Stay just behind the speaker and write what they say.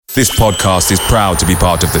This podcast is proud to be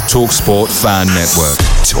part of the TalkSport Fan Network.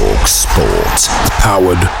 TalkSport.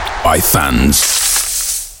 Powered by fans.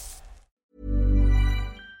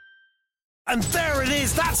 And there it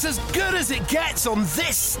is, that's as good as it gets on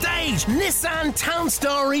this stage. Nissan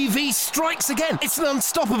Townstar EV strikes again. It's an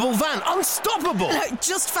unstoppable van, unstoppable.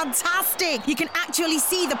 Just fantastic. You can actually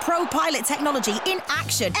see the ProPilot technology in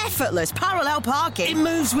action. Effortless parallel parking. It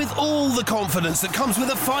moves with all the confidence that comes with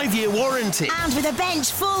a 5-year warranty. And with a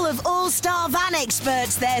bench full of all-star van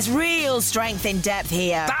experts, there's real strength in depth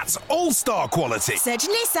here. That's all-star quality. Search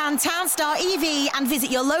Nissan Townstar EV and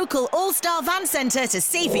visit your local all-star van centre to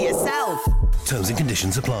see for yourself. Terms and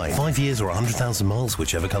conditions apply. 5 years or 100,000 miles,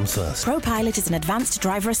 whichever comes first. ProPilot is an advanced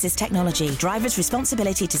driver assist technology. Driver's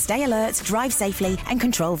responsibility to stay alert, drive safely, and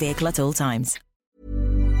control vehicle at all times.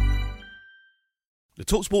 The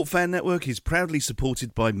TalkSport Fan Network is proudly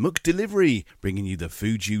supported by McDelivery, bringing you the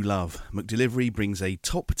food you love. McDelivery brings a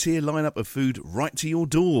top-tier lineup of food right to your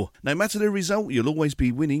door. No matter the result, you'll always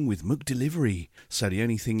be winning with McDelivery. So the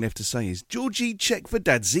only thing left to say is, Georgie, check for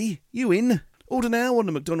Dadsy. You in? Order now on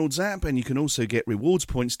the McDonald's app, and you can also get rewards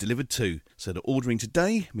points delivered too. So that ordering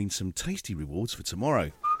today means some tasty rewards for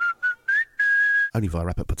tomorrow. Only via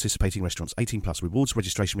app at participating restaurants. 18 plus. Rewards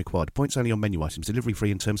registration required. Points only on menu items. Delivery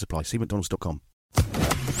free and terms apply. See mcdonalds.com.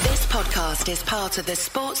 This podcast is part of the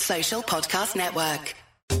Sports Social Podcast Network.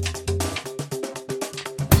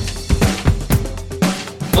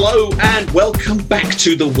 Hello and welcome back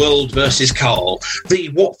to the World vs. Carl, the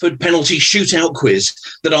Watford penalty shootout quiz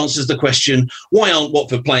that answers the question, why aren't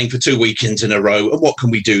Watford playing for 2 weekends in a row and what can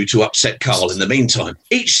we do to upset Carl in the meantime?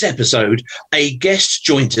 Each episode, a guest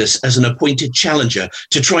joined us as an appointed challenger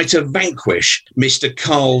to try to vanquish Mr.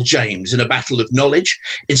 Carl James in a battle of knowledge,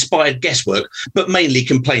 inspired guesswork, but mainly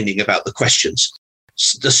complaining about the questions.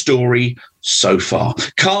 The story so far.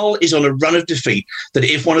 Carl is on a run of defeat that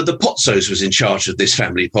if one of the Pozzos was in charge of this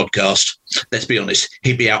family podcast, let's be honest,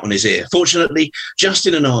 he'd be out on his ear. Fortunately,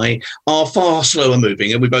 Justin and I are far slower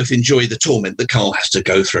moving and we both enjoy the torment that Carl has to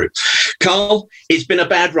go through. Carl, it's been a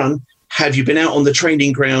bad run. Have you been out on the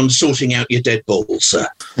training ground sorting out your dead balls, sir?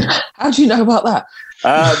 How do you know about that?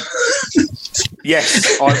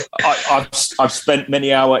 Yes, I've spent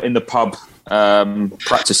many hours in the pub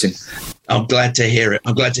practicing. I'm glad to hear it.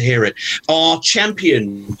 Our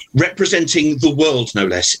champion, representing the world, no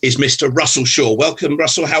less, is Mr. Russell Shaw. Welcome,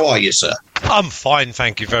 Russell. How are you, sir? I'm fine,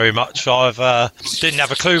 thank you very much. I've didn't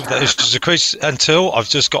have a clue that this was a quiz until I've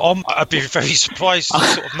just got on. I'd be very surprised to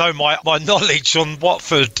sort of know my knowledge on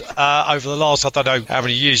Watford over the last, I don't know how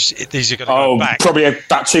many years these are going to go back. Probably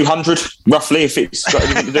about 200, roughly, if it's got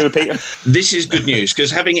anything to do with Peter. This is good news, because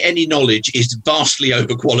having any knowledge is vastly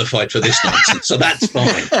overqualified for this nonsense, so that's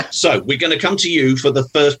fine. So we're going to come to you for the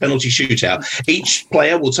first penalty shootout. Each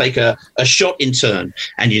player will take a shot in turn,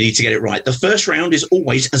 and you need to get it right. The first round is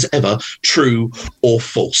always, as ever, true or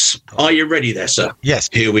false. Are you ready there, sir? Yes.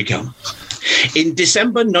 Here we come. In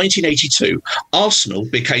December 1982, Arsenal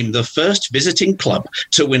became the first visiting club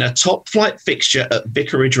to win a top-flight fixture at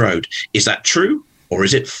Vicarage Road. Is that true or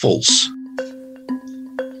is it false?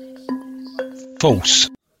 False.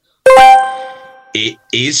 It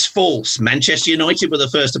is false. Manchester United were the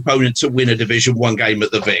first opponent to win a Division 1 game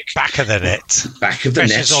at the Vic. Back of the net. Back of the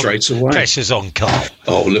net straight away. Pressure's on, Carl.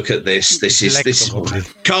 Oh, look at this. This is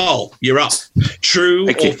Carl, you're up. True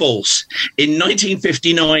or false? In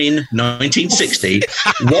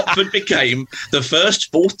 1959-1960, Watford became the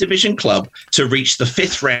first 4th Division club to reach the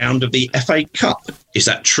 5th round of the FA Cup. Is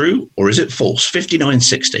that true or is it false?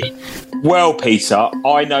 59-60. Well, Peter,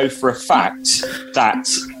 I know for a fact that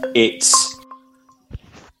it's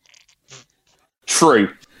true.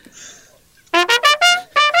 Back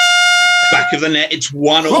of the net, it's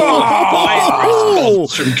 1 or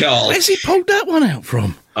 5 from Carl. Where's he pulled that one out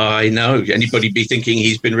from? I know. Anybody be thinking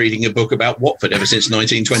he's been reading a book about Watford ever since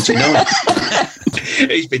 1929.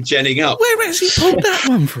 He's been genning up. Where has he pulled that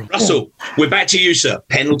one from? Russell, we're back to you, sir.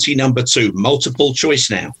 Penalty number 2, multiple choice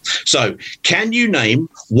now. So, can you name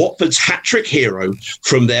Watford's hat-trick hero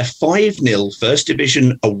from their 5-0 First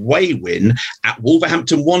Division away win at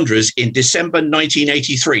Wolverhampton Wanderers in December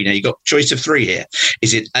 1983? Now, you've got choice of 3 here.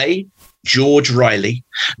 Is it A, George Riley,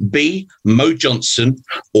 B, Mo Johnson,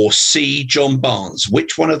 or C, John Barnes?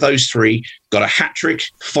 Which one of those 3 got a hat-trick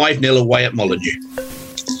 5-0 away at Molineux?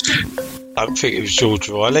 I don't think it was George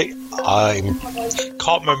Riley. I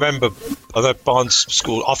can't remember I know Barnes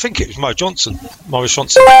scored. I think it was Morris Johnson.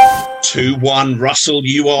 2-1. Russell,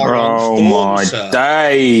 you are on form, my sir.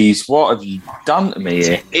 days. What have you done to me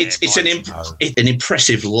here? It's an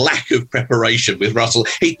impressive lack of preparation with Russell.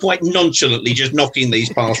 He's quite nonchalantly just knocking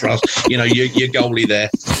these past Russ. You know, your goalie there.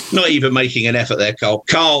 Not even making an effort there, Carl.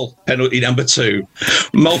 Carl, penalty number 2.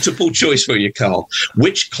 Multiple choice for you, Carl.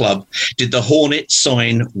 Which club did the Hornets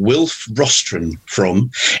sign Wilf Rostron from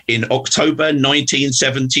in October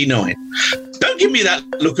 1979? Don't give me that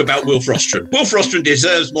look about Wilf Rostron. Wilf Rostron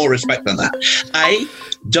deserves more respect than that. A,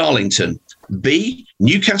 Darlington. B,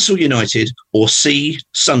 Newcastle United. Or C,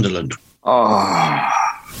 Sunderland. Oh,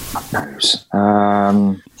 God knows.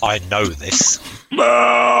 I know this.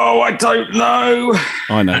 Oh, I don't know.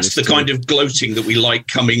 I know. That's the kind of gloating that we like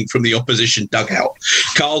coming from the opposition dugout.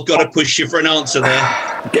 Carl, got to push you for an answer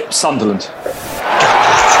there. Get Sunderland.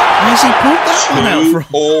 Where's he pulled that one out from?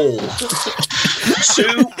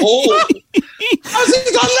 2-2. How's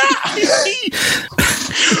he done that?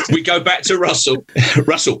 We go back to Russell.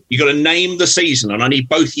 Russell, you got to name the season, and I need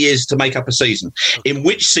both years to make up a season. In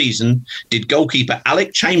which season did goalkeeper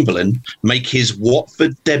Alec Chamberlain make his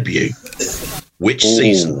Watford debut? Which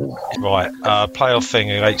season? Right, playoff thing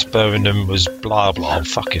against Birmingham was blah blah.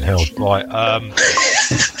 Fucking hell! Right,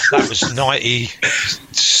 that was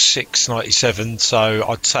 96, 97. So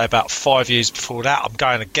I'd say about 5 years before that. I'm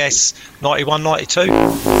going to guess 91, 92.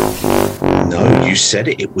 No, you said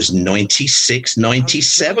it. It was 96,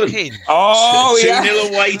 97. Oh,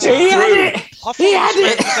 2-0 away to he had Crewe. it. I thought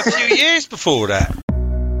it was a few years before that.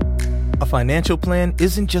 A financial plan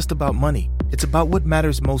isn't just about money. It's about what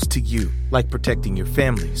matters most to you, like protecting your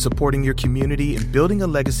family, supporting your community, and building a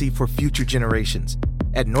legacy for future generations.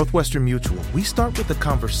 At Northwestern Mutual, we start with a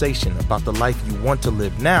conversation about the life you want to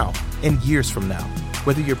live now and years from now.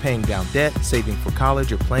 Whether you're paying down debt, saving for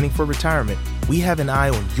college, or planning for retirement, we have an eye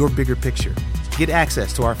on your bigger picture. Get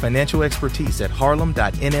access to our financial expertise at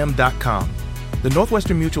harlem.nm.com. The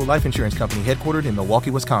Northwestern Mutual Life Insurance Company, headquartered in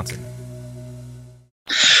Milwaukee, Wisconsin.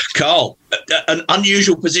 Carl, an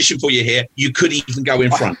unusual position for you here. You could even go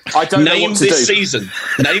in front. I don't know Name what to this do. season.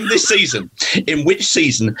 Name this season. In which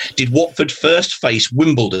season did Watford first face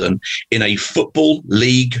Wimbledon in a Football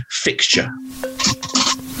League fixture?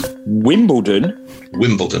 Wimbledon.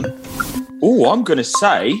 Oh, I'm going to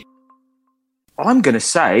say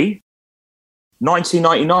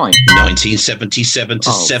 1999. 1977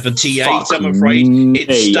 to 78, I'm afraid.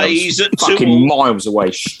 It stays at 2. Fucking miles away.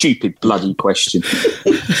 Stupid bloody question.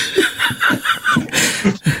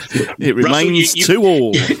 It remains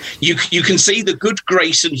Russell, 2-2. You can see the good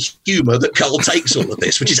grace and humour that Carl takes all of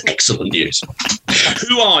this, which is excellent news.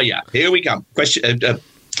 Who are you? Here we go. Question.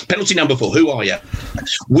 Penalty number 4. Who are you?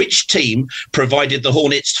 Which team provided the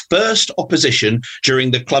Hornets' first opposition during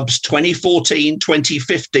the club's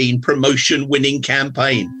 2014-2015 promotion-winning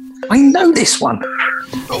campaign? I know this one.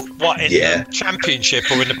 What, in the Championship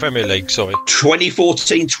or in the Premier League? Sorry.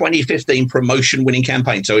 2014-2015 promotion-winning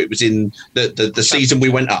campaign. So it was in the season we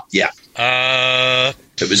went up. Yeah.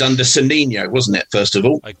 It was under Sanino, wasn't it, first of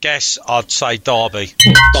all? I guess I'd say Derby.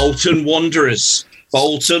 Bolton Wanderers.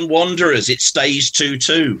 It stays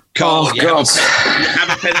 2-2. Carl, you have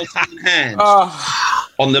a penalty in hand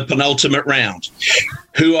on the penultimate round.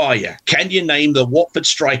 Who are you? Can you name the Watford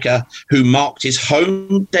striker who marked his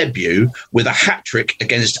home debut with a hat-trick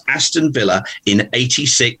against Aston Villa in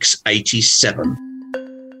 86-87?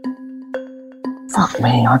 Fuck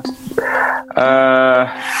me.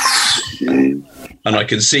 And I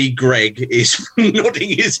can see Greg is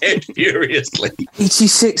nodding his head furiously.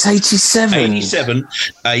 86, 87. 87,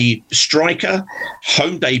 a striker,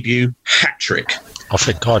 home debut, hat-trick. I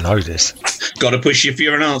think I know this. Got to push you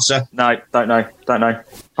for an answer. No, don't know.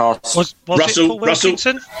 Pass. Was Russell, it Paul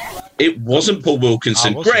Wilkinson? It wasn't Paul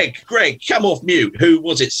Wilkinson. Greg, come off mute. Who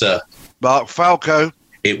was it, sir? Mark Falco.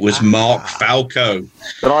 It was Mark Falco.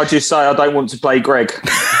 But I just say I don't want to play Greg.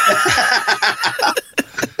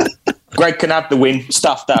 Greg can have the win.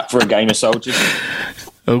 Stuff that for a game of soldiers.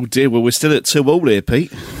 Oh dear, well we're still at 2-2 here,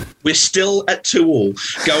 Pete. We're still at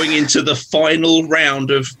 2-2 going into the final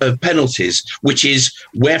round of penalties, which is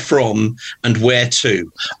where from and where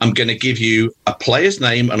to. I'm going to give you a player's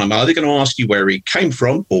name and I'm either going to ask you where he came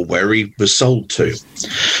from or where he was sold to.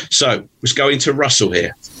 So, we're going to Russell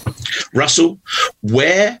here. Russell,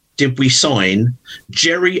 where did we sign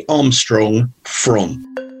Jerry Armstrong from?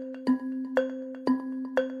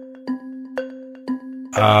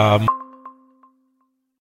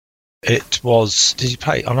 It was. Did he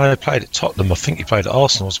play? I know he played at Tottenham. I think he played at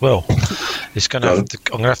Arsenal as well. I'm going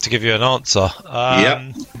to have to give you an answer.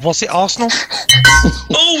 Was it Arsenal?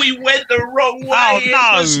 Oh, he went the wrong way. Oh,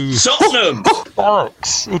 no. Tottenham.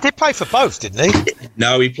 He did play for both, didn't he?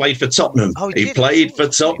 No, he played for Tottenham. Oh, he played for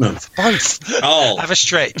Tottenham. Both. Carl. Have a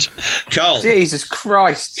stretch. Carl. Jesus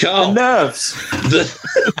Christ. Carl. The nerves. The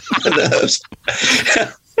nerves.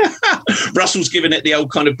 Russell's giving it the old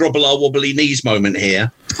kind of grobbler wobbly knees moment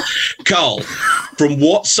here. Carl, from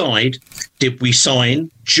what side did we sign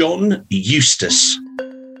John Eustace?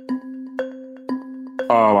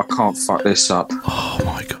 Oh, I can't fuck this up. Oh,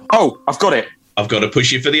 my God. Oh, I've got it. I've got to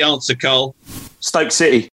push you for the answer, Carl. Stoke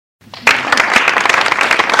City.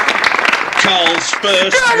 Carl's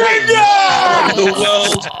first win of the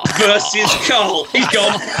world versus Carl. He's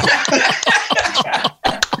gone.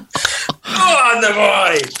 Oh, the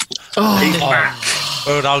boy. He's back.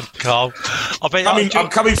 Well done, Carl. I'm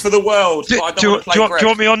coming for the world. Do you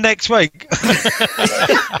want me on next week?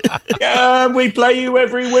 We play you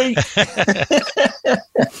every week.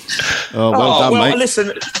 Well done, mate.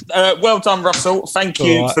 Listen, well done, Russell. Thank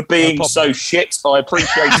you for being so shit. I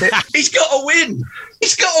appreciate it. He's got a win.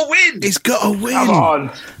 He's got a win. He's got a win. Come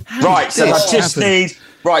on. Right, so I just need...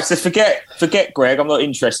 Right, so forget Greg. I'm not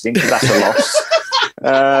interested because that's a loss.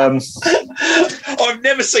 I've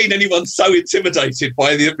never seen anyone so intimidated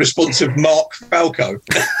by the response of Mark Falco.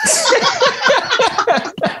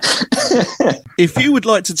 If you would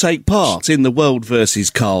like to take part in the World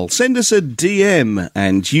versus Carl, send us a DM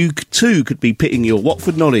and you too could be pitting your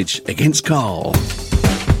Watford knowledge against Carl.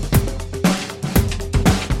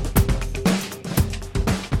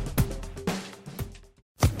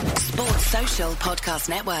 Sports Social Podcast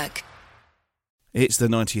Network. It's the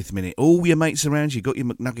 90th minute. All your mates around, you got your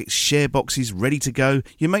McNuggets share boxes ready to go.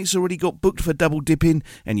 Your mates already got booked for double dipping,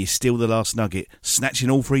 and you steal the last nugget, snatching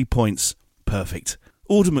all 3 points. Perfect.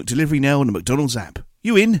 Order McDelivery now on the McDonald's app.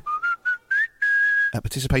 You in? At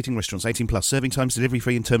participating restaurants, 18 plus, serving times, delivery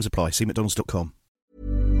free and terms apply. See mcdonalds.com.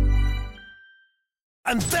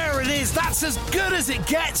 And there it is, that's as good as it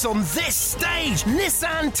gets on this stage.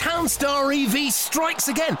 Nissan Townstar EV strikes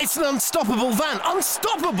again. It's an unstoppable van,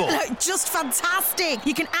 unstoppable. Just fantastic.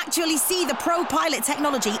 You can actually see the ProPilot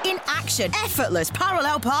technology in action. Effortless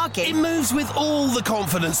parallel parking. It moves with all the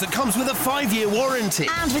confidence that comes with a 5-year warranty.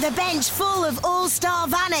 And with a bench full of all-star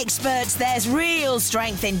van experts, there's real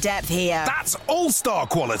strength in depth here. That's all-star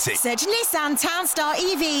quality. Search Nissan Townstar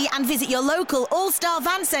EV and visit your local all-star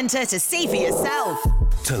van centre to see for yourself.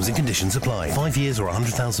 Terms and conditions apply. 5 years or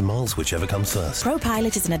 100,000 miles, whichever comes first.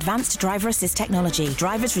 ProPilot is an advanced driver assist technology.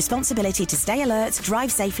 Driver's responsibility to stay alert,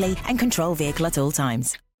 drive safely, and control vehicle at all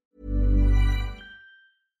times.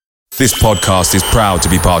 This podcast is proud to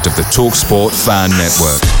be part of the TalkSport Fan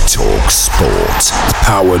Network. TalkSport.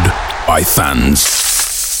 Powered by fans.